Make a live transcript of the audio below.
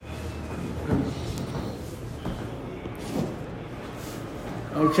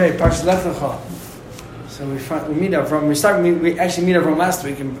Okay, Parshas Lech Lecha. So we meet Avram. We actually meet Avram last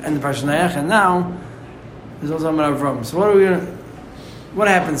week and the Parshas Nayach, and now there's also about Avram. So what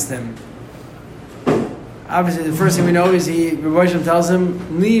happens to him? Obviously, the first thing we know is Rebbe Hashem tells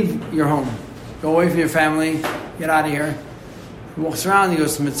him, leave your home, go away from your family, get out of here. He walks around. He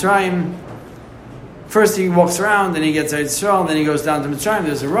goes to Mitzrayim. First he walks around, then he gets to Yisrael, then he goes down to Mitzrayim.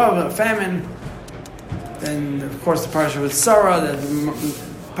 There's a rav, a famine. Then, of course, the parsha with Sarah, that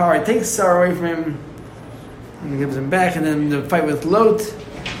Pari takes Sarah away from him and gives him back, and then the fight with Lot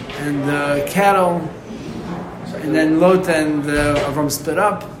and the cattle, and then Lot and Avram split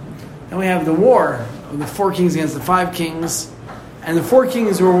up. Then we have the war of the 4 kings against the 5 kings, and the 4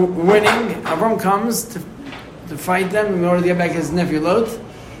 kings were winning. Avram comes to fight them in order to get back his nephew Lot,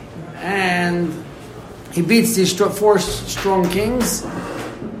 and he beats these 4 strong kings.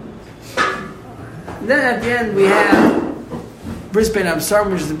 Then at the end we have Bris Ben Absar,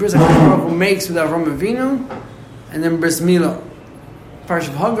 which is the bris HaKadosh who makes with Avram Avinu, and then Bris Milah, Parsha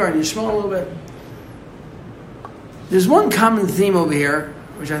of Hagar and Yishmael a little bit. There's one common theme over here,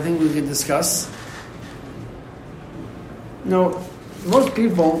 which I think we could discuss. Most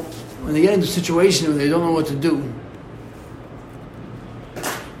people, when they get into a situation where they don't know what to do,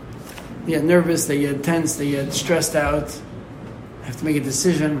 they get nervous, they get tense, they get stressed out, have to make a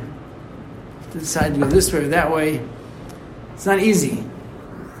decision, to decide to go this way or that way. It's not easy.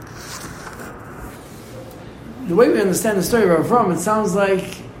 The way we understand the story of Avram, it sounds like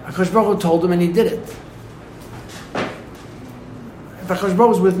HaKadosh Baruch Hu told him and he did it. If HaKadosh Baruch Hu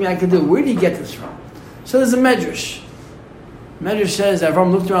was with me, I could do it. Where did he get this from? So there's a medrash. Medrash says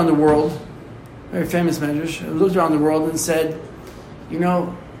Avram looked around the world, very famous medrash, looked around the world and said,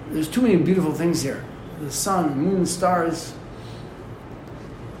 there's too many beautiful things here. The sun, moon, stars.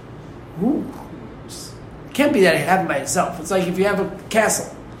 It can't be that it happened by itself. It's like if you have a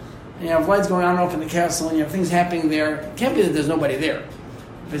castle and you have lights going on and off in the castle and you have things happening there, it can't be that there's nobody there.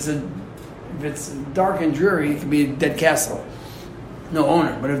 If it's dark and dreary, it could be a dead castle, no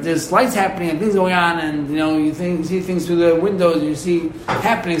owner. But if there's lights happening and things going on, and you see things through the windows and you see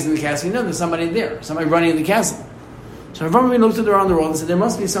happenings in the castle, there's somebody there, somebody running the castle. So Avram looked around the world and said, there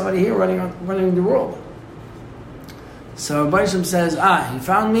must be somebody here running the world. So Rebbe Hashem says, he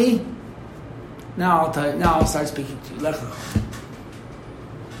found me. Now I'll tell you. Now I'll start speaking to you. Lech Lecha.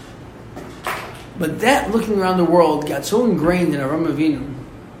 But that looking around the world got so ingrained in Avram Avinu,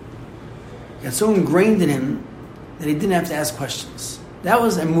 got so ingrained in him that he didn't have to ask questions. That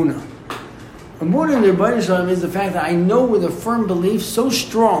was emunah. Emunah in the Rebbe Hashem is the fact that I know with a firm belief so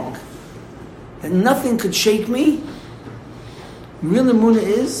strong that nothing could shake me. Real emunah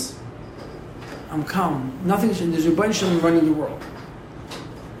is I'm calm. Nothing. There's Rebbe Hashem running the world.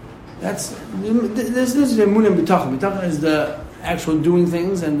 This is the emunah and bitachon. Bitachon is the actual doing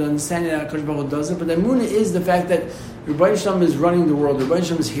things and the understanding that HaKadosh Baruch Hu does it. But the emunah is the fact that Rebbe Hashem is running the world. Rebbe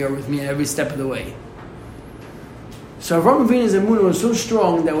Hashem is here with me every step of the way. So Avram Avinu's emunah was so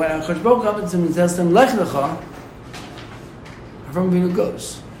strong that when HaKadosh Baruch Hu comes to him and tells him Lech Lecha, Avram Avinu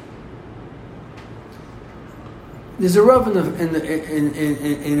goes. There's a rav in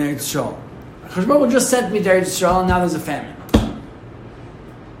Eretz Yisrael. HaKadosh Baruch Hu just sent me to Eretz Yisrael, and now there's a famine.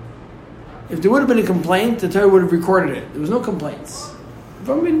 If there would have been a complaint, the Torah would have recorded it. There was no complaints.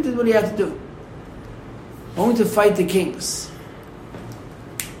 Avram Avinu did what he had to do. Only to fight the kings.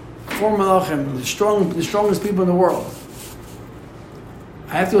 4 malachim, the strongest people in the world.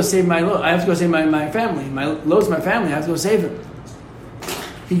 I have to go save my family. Lot's my family. I have to go save him.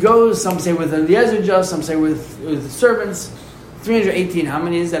 He goes, some say with Eliezer just, some say with the servants. 318, how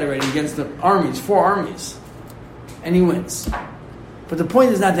many is that already? Against the armies, 4 armies. And he wins. But the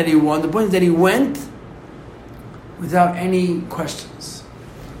point is not that he won, the point is that he went without any questions.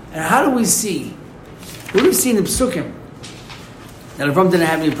 And how do we see? What do we see in the Psukim? That Avram didn't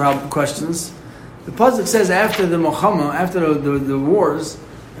have any questions. The pasuk says after the Milchama, after the wars,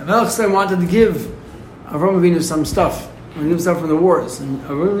 Melech wanted to give Avram Avinu some stuff. He knew stuff from the wars. And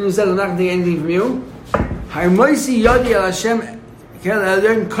Avram Avinu said, I'm not going to take anything from you.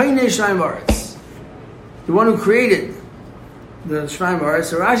 The one who created the Shemaim B'Aretz.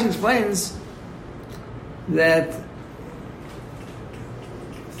 So Rashi explains that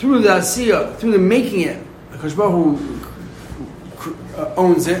through the Asiyah, through the making it, HaKadosh Baruch Hu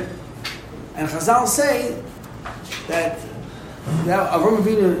owns it. And Chazal say that Avram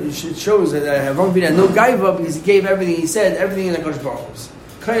Avinu shows that Avram Avinu had no gaiva because he gave everything. He said everything in the HaKadosh Baruch Hu's.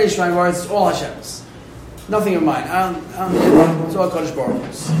 Kadosh Shemaim B'Aretz is all Hashem's. Nothing of mine. I don't need it. It's all HaKadosh Baruch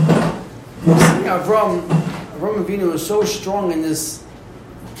Hu's. Avram Avinu is so strong in this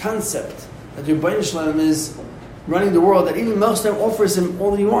concept that the Rebbeinu Shalom is running the world, that even Melchizedek offers him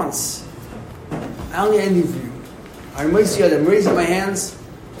all that he wants. I only ending for you. I'm raising my hands.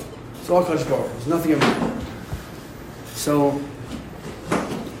 It's all Kadosh Baruch Hu. There's nothing about it. So,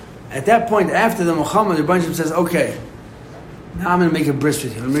 at that point, after the Muhammad, the Rebbeinu says, okay, now I'm going to make a bris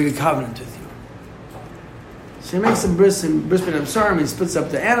with you. I'm going to make a covenant with you. So he makes a bris with Absarim, he splits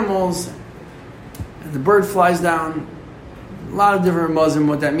up the animals, and the bird flies down. A lot of different Muslim,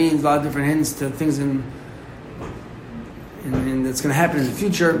 what that means, a lot of different hints to things in that's going to happen in the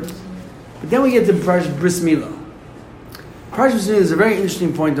future. But then we get to Parashat Bris Milah. Parashat Bris Milah is a very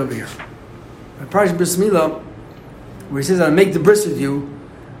interesting point over here. Parashat Bris Milah, where he says, I'll make the bris with you,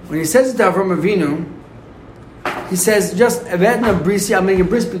 when he says it to Avram Avinu, he says, just Avedna Brisi, I'll make a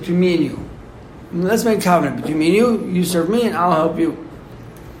bris between me and you. Let's make a covenant between me and you. You serve me and I'll help you.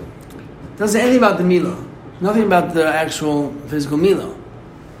 Doesn't say anything about the Milah. Nothing about the actual physical Milah.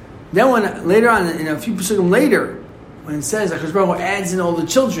 Then when later on, in a few Pesukim later, when it says HaKadosh Baruch Hu adds in all the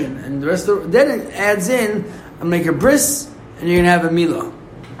children and the rest of then it adds in, I'll make a bris and you're going to have a Milah.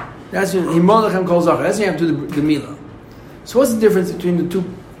 That's when Himolachem Kol Zachar. That's when you have to do the Milah. So what's the difference between the two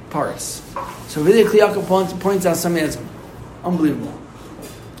parts? So Vidya Kliyaka points out something that's unbelievable.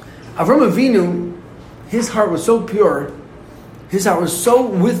 Avram Avinu, his heart was so pure, his heart was so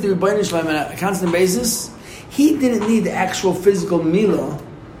with the Rebbeinu Shalom on a constant basis, he didn't need the actual physical milah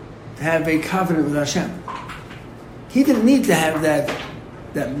to have a covenant with Hashem. He didn't need to have that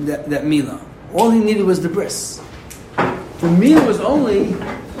milah. All he needed was the bris. The milah was only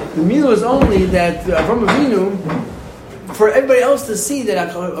that Avram Avinu, for everybody else to see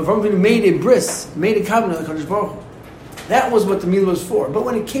that Avram Avinu made a bris, made a covenant with HaKadosh Baruch Hu. That was what the milah was for. But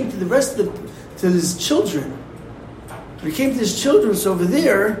when it came to the rest of to his children, so over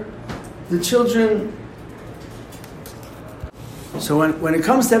there, the children. So when it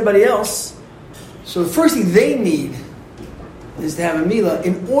comes to everybody else, so the first thing they need is to have a milah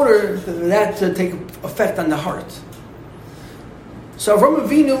in order for that to take effect on the heart. So Avram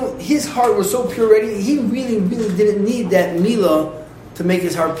Avinu, his heart was so pure already, he really, really didn't need that milah to make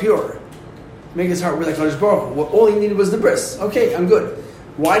his heart pure. Make his heart really like HaKadosh Baruch Hu. All he needed was the bris. Okay, I'm good.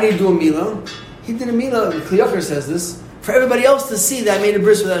 Why did he do a milah? He did a milah, Kli Yakar says this, for everybody else to see that I made a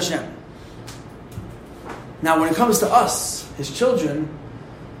bris with Hashem. Now when it comes to us, his children,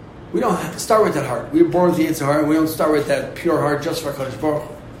 we don't start with that heart. We were born with the Yitzhar heart, and we don't start with that pure heart just for HaKadosh Baruch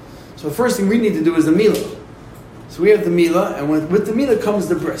Hu. So the first thing we need to do is the milah. So we have the milah, and with the milah comes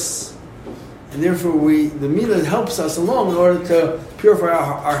the bris. And therefore the milah helps us along in order to purify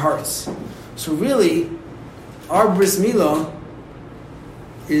our hearts. So really, our bris milah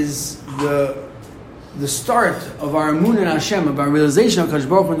is the start of our emunah in Hashem, of our realization of HaKadosh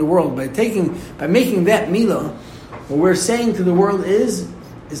Baruch Hu in the world. By making that milah, what we're saying to the world is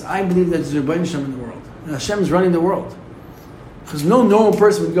I believe that there's a Rebbeinu Shalom in the world. And Hashem is running the world. Because no normal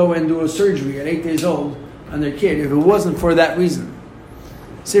person would go and do a surgery at 8 days old on their kid if it wasn't for that reason.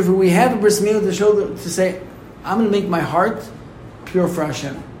 So if we have a bris milah to say, I'm going to make my heart pure for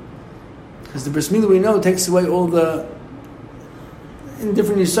Hashem. Because the bris milah we know takes away all the, in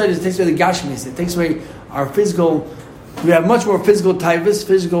different Yisraelis, it takes away the gashmis, it takes away our physical, we have much more physical taivas,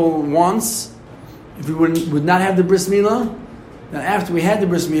 physical wants. If we would not have the bris milah, then after we had the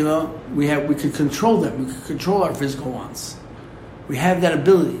bris milah, we could control them, we could control our physical wants. We have that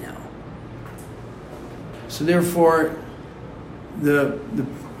ability now. So therefore, the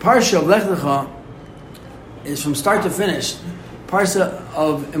parsha of Lech Lecha is from start to finish, parsha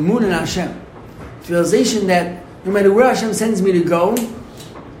of emunah in Hashem. The realization that no matter where Hashem sends me to go,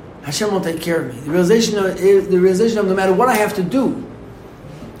 Hashem will take care of me. The realization of no matter what I have to do,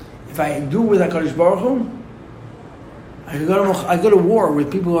 if I do with HaKadosh Baruch Hu, I go to war with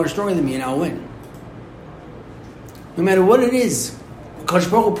people who are stronger than me and I'll win. No matter what it is,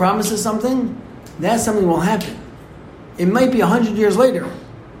 HaKadosh Baruch Hu promises something, that something will happen. It might be 100 years later.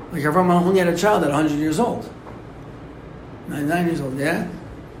 Like Avram only had a child at 100 years old. 99 years old, yeah?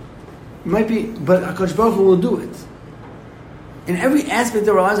 It might be, but HaKadosh Baruch Hu will do it. In every aspect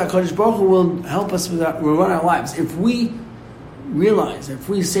of our lives, HaKadosh Baruch Hu will help us will run our lives. If we realize, if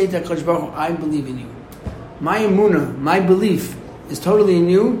we say to HaKadosh Baruch Hu, I believe in you. My emunah, my belief is totally in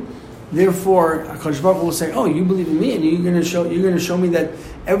you. Therefore, HaKadosh Baruch Hu will say, oh, you believe in me, and you're going to show me that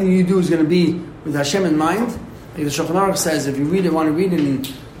everything you do is going to be with Hashem in mind. Like the Shulchan Aruch says, if you want to read it in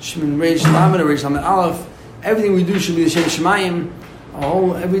Shimon Reish Lamed or Reish Lamed Aleph, everything we do should be the Shem Shemayim.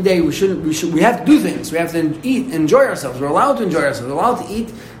 Every day we have to do things. We have to eat, enjoy ourselves. We're allowed to enjoy ourselves. We're allowed to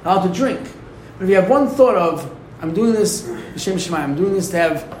eat, allowed to drink. But if you have one thought of, I'm doing this Shem Shemayim, I'm doing this to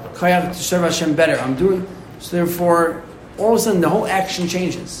have Kayach to serve Hashem better. So therefore, all of a sudden the whole action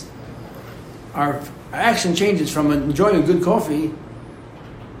changes. our action changes from enjoying a good coffee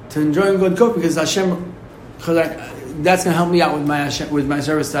to enjoying good coffee because Hashem, that's going to help me out with my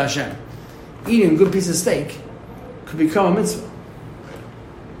service to Hashem. Eating a good piece of steak could become a mitzvah,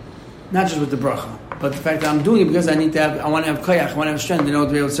 not just with the bracha, but the fact that I'm doing it because I want to have koyach, I want to have strength in order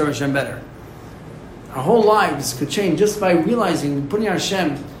to be able to serve Hashem better. Our whole lives could change just by realizing, putting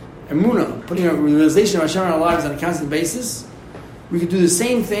Hashem, emunah, putting a realization of Hashem in our lives on a constant basis. We could do the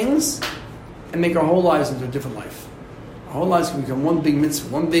same things and make our whole lives into a different life. Our whole lives can become one big mitzvah,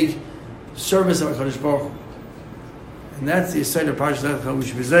 one big service of HaKadosh Baruch Hu. And that's the aside of Parashat Lech Lecha. We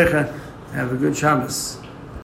should be zeicha. Have a good Shabbos.